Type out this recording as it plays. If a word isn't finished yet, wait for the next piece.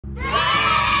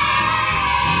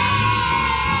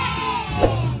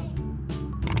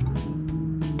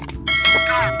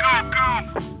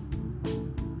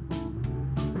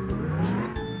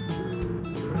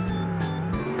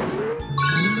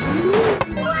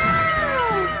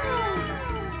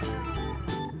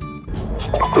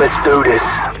Let's do this.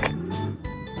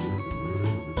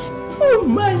 Oh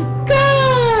my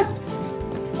god!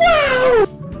 Wow!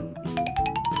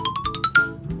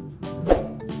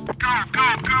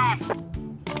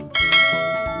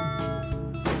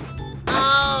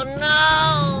 Oh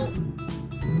no!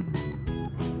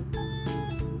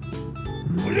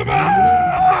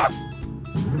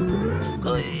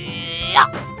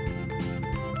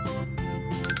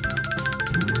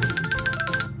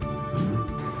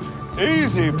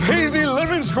 Easy peasy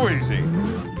lemon squeezy.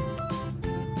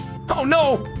 Oh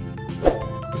no!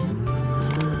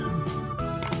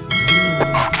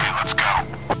 Okay, let's go.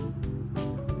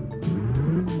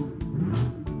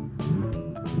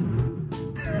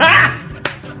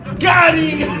 Got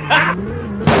him!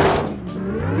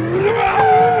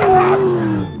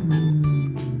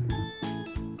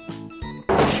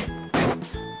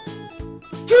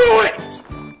 Do it!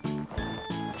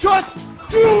 Just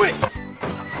do it!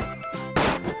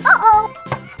 Uh-oh!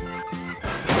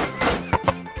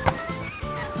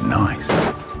 Nice.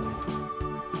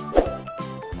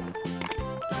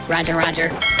 Roger, roger.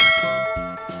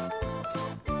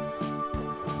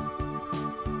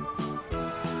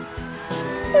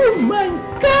 Oh my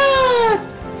god!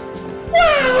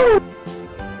 Wow!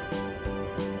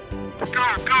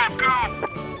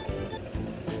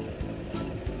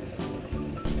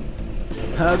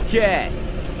 Okay.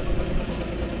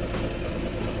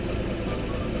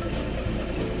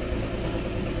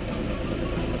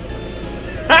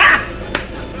 Ha!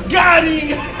 Got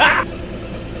him! Ha!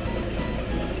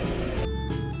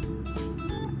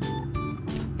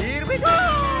 Here we go!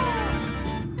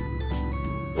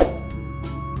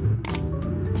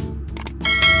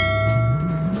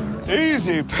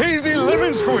 Easy peasy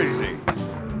lemon squeezy.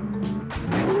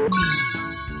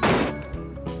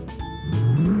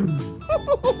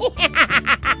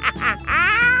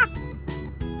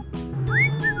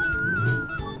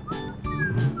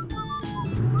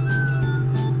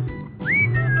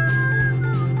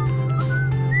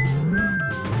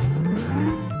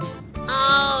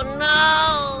 Oh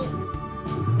no!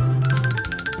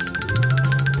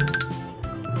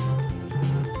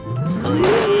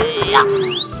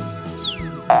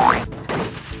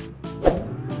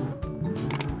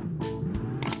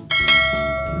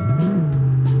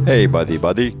 Hey, buddy,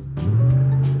 buddy.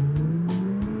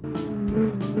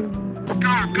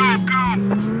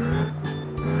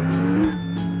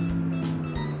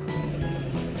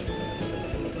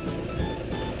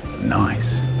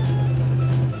 Nice.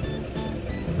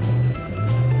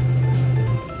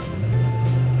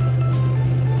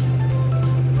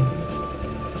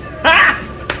 Ha!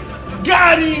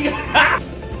 Got him! Ha!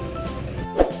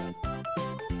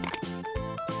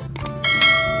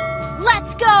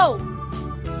 Let's go!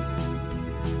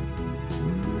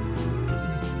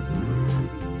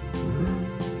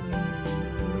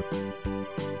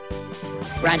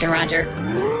 Roger, roger.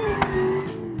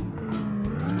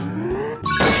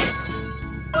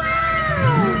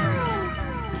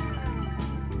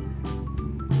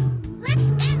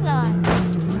 Let's go!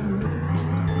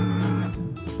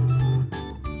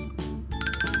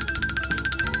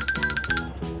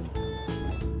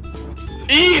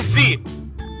 Easy!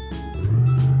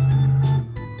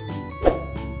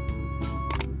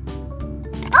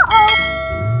 Uh-oh!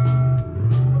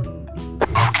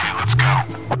 Okay, let's go.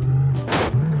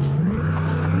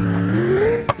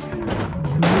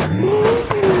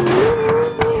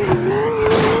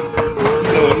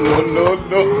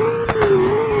 No.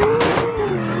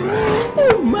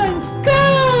 Oh my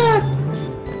god!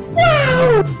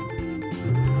 Wow!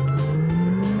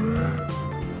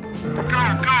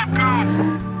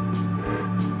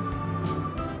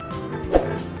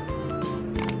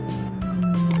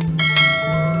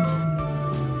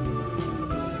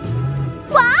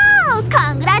 Wow!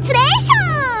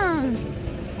 Congratulations!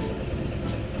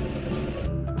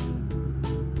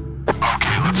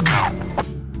 Okay, let's go.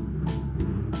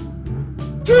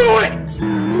 Do it!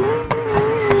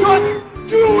 Just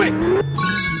do it!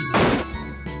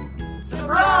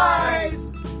 Surprise!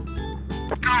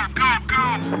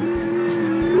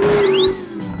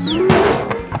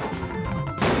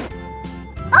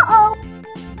 Uh-oh!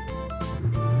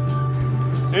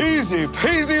 Easy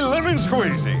peasy lemon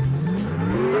squeezy.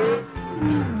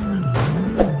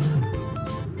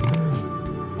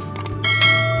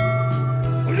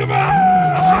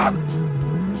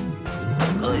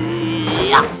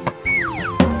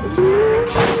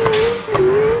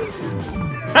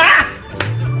 Ha!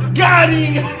 Got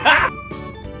him! Ha!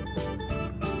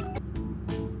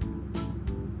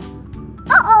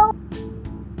 Uh-oh!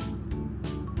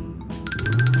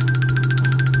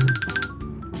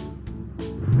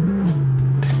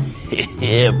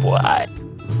 Yeah, boy.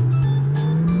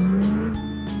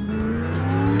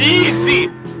 Easy!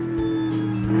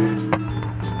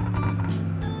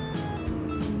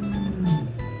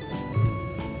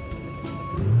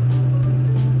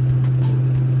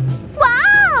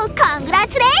 Wow!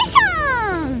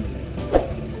 Congratulations!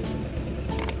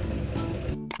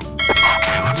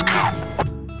 Okay, let's go.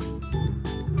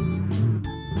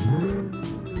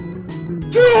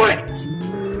 Do it!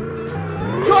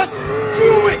 Just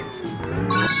do it!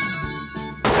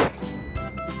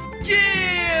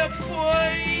 Yeah,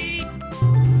 boy!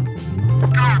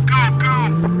 Go, go, go!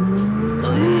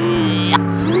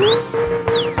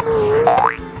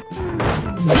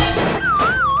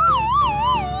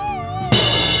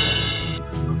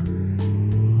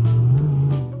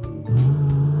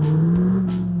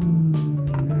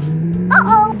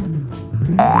 Uh-oh!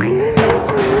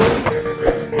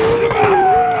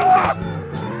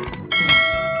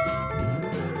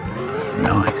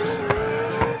 Nice.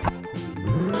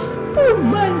 Oh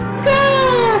my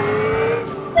god!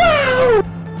 Wow!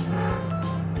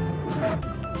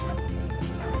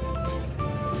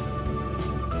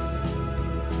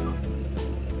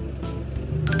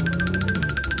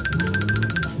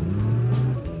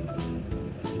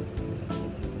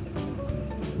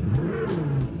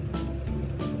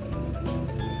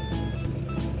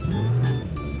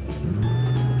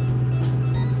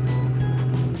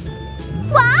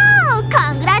 Wow!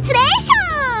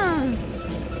 Congratulations!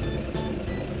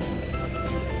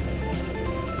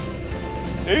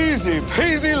 Easy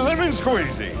peasy lemon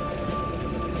squeezy.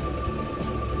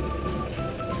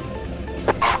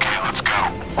 Okay, let's go.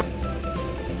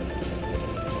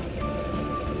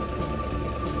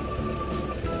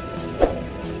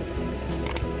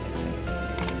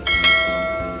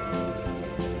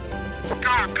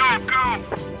 Go, go, go!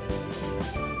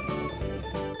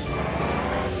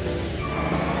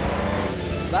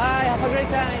 Bye, have a great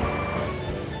time.